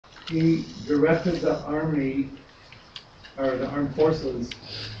he directed the army, or the armed forces,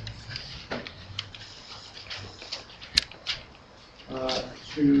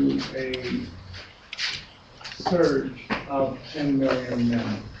 to a surge of 10 million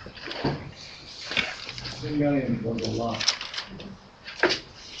men. 10 million was a lot.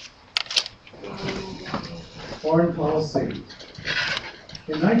 Foreign policy.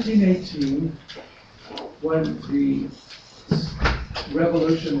 In 1918, when the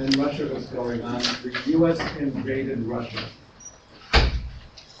revolution in Russia was going on, the U.S. invaded Russia.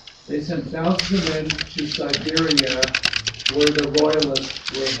 They sent thousands of men to Siberia, where the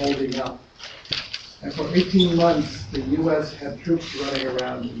royalists were holding up. And for 18 months, the U.S. had troops running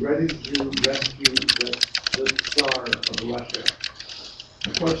around ready to rescue the Tsar of Russia.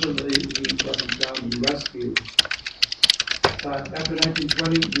 Unfortunately, he wasn't found and rescued. After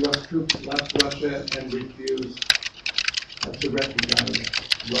 1920, U.S. troops left Russia and refused to recognize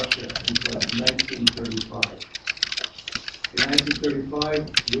Russia until 1935. In 1935,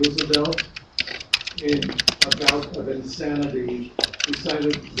 Roosevelt, in a bout of insanity,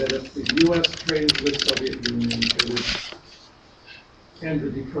 decided that if the U.S. traded with Soviet Union, it would end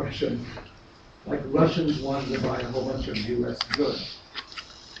the Depression. Like Russians wanted to buy a whole bunch of U.S. goods.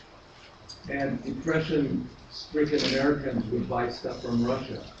 And Depression-stricken Americans would buy stuff from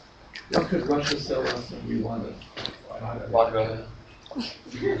Russia. What could Russia sell us if we wanted? Vodka.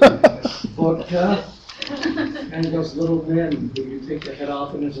 Vodka. And those little men who you take the head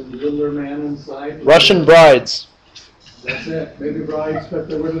off and there's a littler man inside. Russian brides. That's it. Maybe brides, but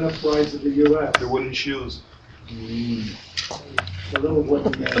there weren't enough brides in the U.S. The wooden shoes. The little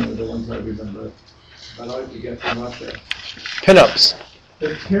wooden men are the ones I remember. But I like to get from Russia. Pinups.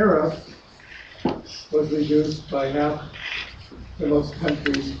 The tariff was reduced by half to most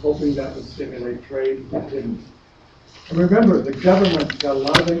countries, hoping that would stimulate trade. It didn't. And remember, the government got a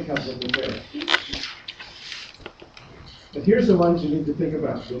lot of income from the tariff. But here's the ones you need to think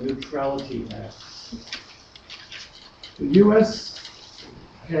about, the Neutrality Act. The U.S.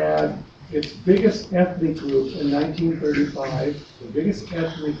 had its biggest ethnic group in 1935. The biggest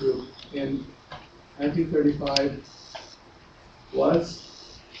ethnic group in 1935 was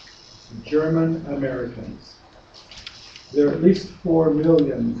German Americans. There are at least 4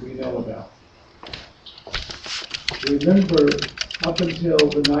 million we know about. Remember, up until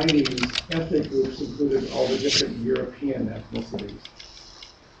the 90s, ethnic groups included all the different European ethnicities.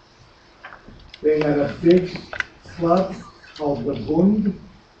 They had a big club called the Bund.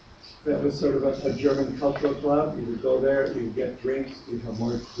 That was sort of a German cultural club. You would go there, you'd get drinks, you'd have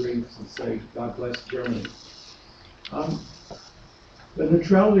more drinks and say, God bless Germany. The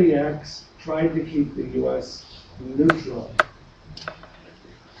Neutrality Acts tried to keep the U.S. neutral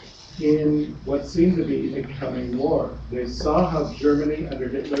in what seemed to be a coming war. They saw how Germany under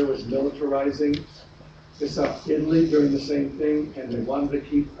Hitler was militarizing. They saw Italy doing the same thing, and they wanted to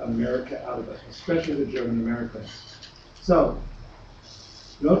keep America out of it, especially the German Americans. So,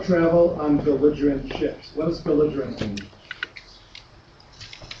 no travel on belligerent ships. What does belligerent mean?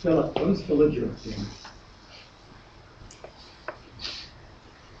 Philip, what does belligerent mean?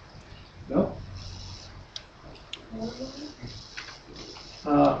 No?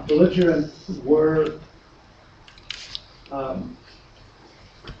 Belligerent were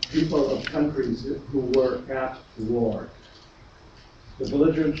people of countries who were at war. The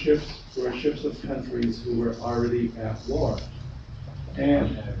belligerent ships were ships of countries who were already at war.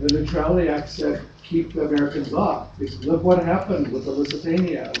 And the Neutrality Act said, keep the Americans off. Because look what happened with the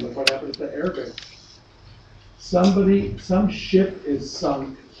Lusitania, look what happened with the Arabic. Some ship is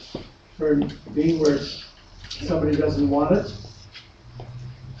sunk for being where somebody doesn't want it,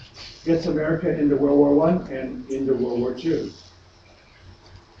 gets America into World War I and into World War II.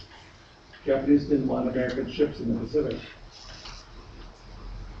 Japanese didn't want American ships in the Pacific.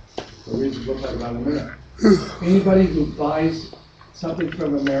 For reasons we'll talk about in a minute. Anybody who buys something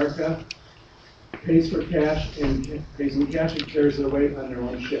from America pays for cash and pays in cash and carries it away on their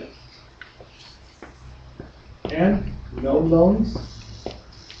own ship. And no loans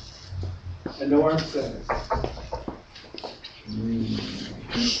and no arms sales.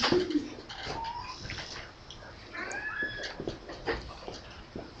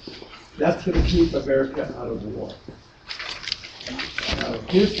 That's going to keep America out of war. Now,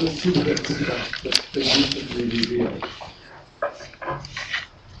 here's the secret stuff that's been recently revealed.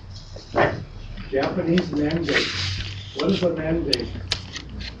 Japanese mandate. What is a mandate?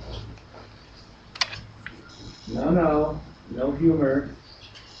 No humor.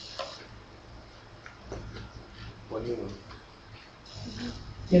 What do you mean?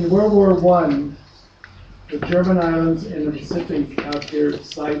 In World War I, The German islands in the Pacific out here,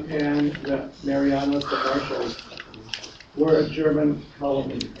 Saipan, the Marianas, the Marshalls, were a German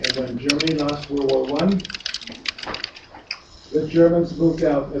colony. And when Germany lost World War I, the Germans moved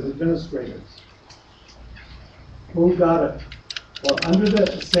out as administrators. Who got it? Well, under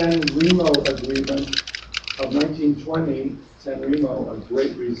the San Remo Agreement of 1920, San Remo, a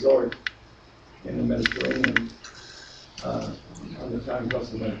great resort in the Mediterranean, on the time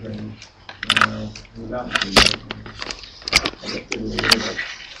coast of the Mediterranean, the mountains of the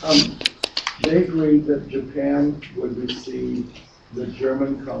Mediterranean. They agreed that Japan would receive the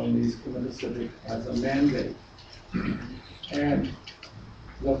German colonies in the Pacific as a mandate. And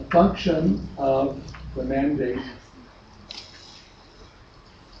the function of the mandate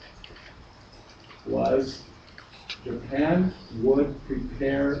was Japan would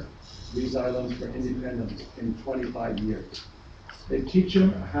prepare these islands for independence in 25 years. They teach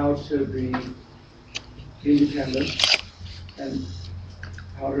them how to be independent and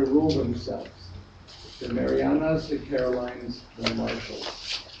how to rule themselves. The Marianas, the Carolines, the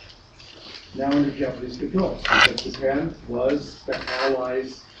Marshalls. Now under Japanese control, because Japan was the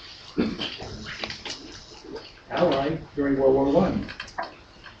ally during World War I.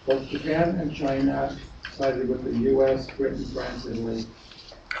 Both Japan and China sided with the U.S., Britain, France, Italy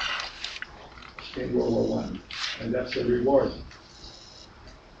in World War I, and that's the reward.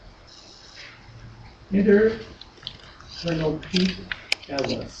 Enter Colonel Pete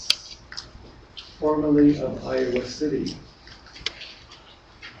Ellis, formerly of Iowa City.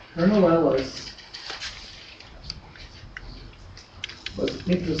 Colonel Ellis was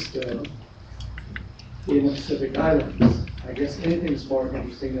interested in the Pacific Islands. I guess anything's more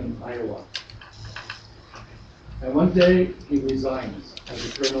interesting than Iowa. And one day he resigns as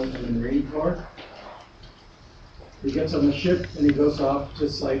a colonel in the Marine Corps. He gets on the ship and he goes off to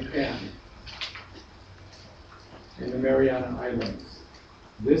Saipan in the Mariana Islands.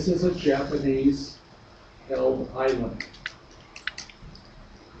 This is a Japanese-held island.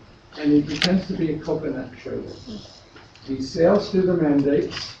 And he pretends to be a coconut trader. He sails through the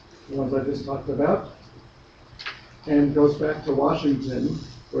mandates, the ones I just talked about, and goes back to Washington,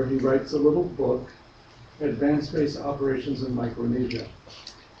 where he writes a little book, Advanced Base Operations in Micronesia.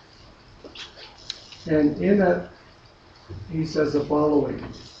 And in it, he says the following.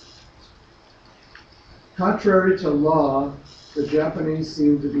 Contrary to law, the Japanese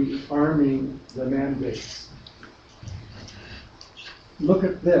seem to be arming the mandates. Look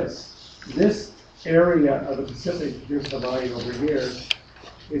at this. This area of the Pacific, here's Hawaii over here,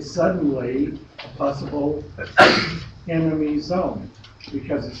 is suddenly a possible enemy zone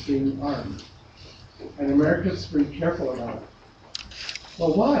because it's being armed. And Americans be careful about it.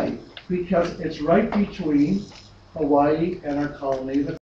 Well, why? Because it's right between Hawaii and our colony, the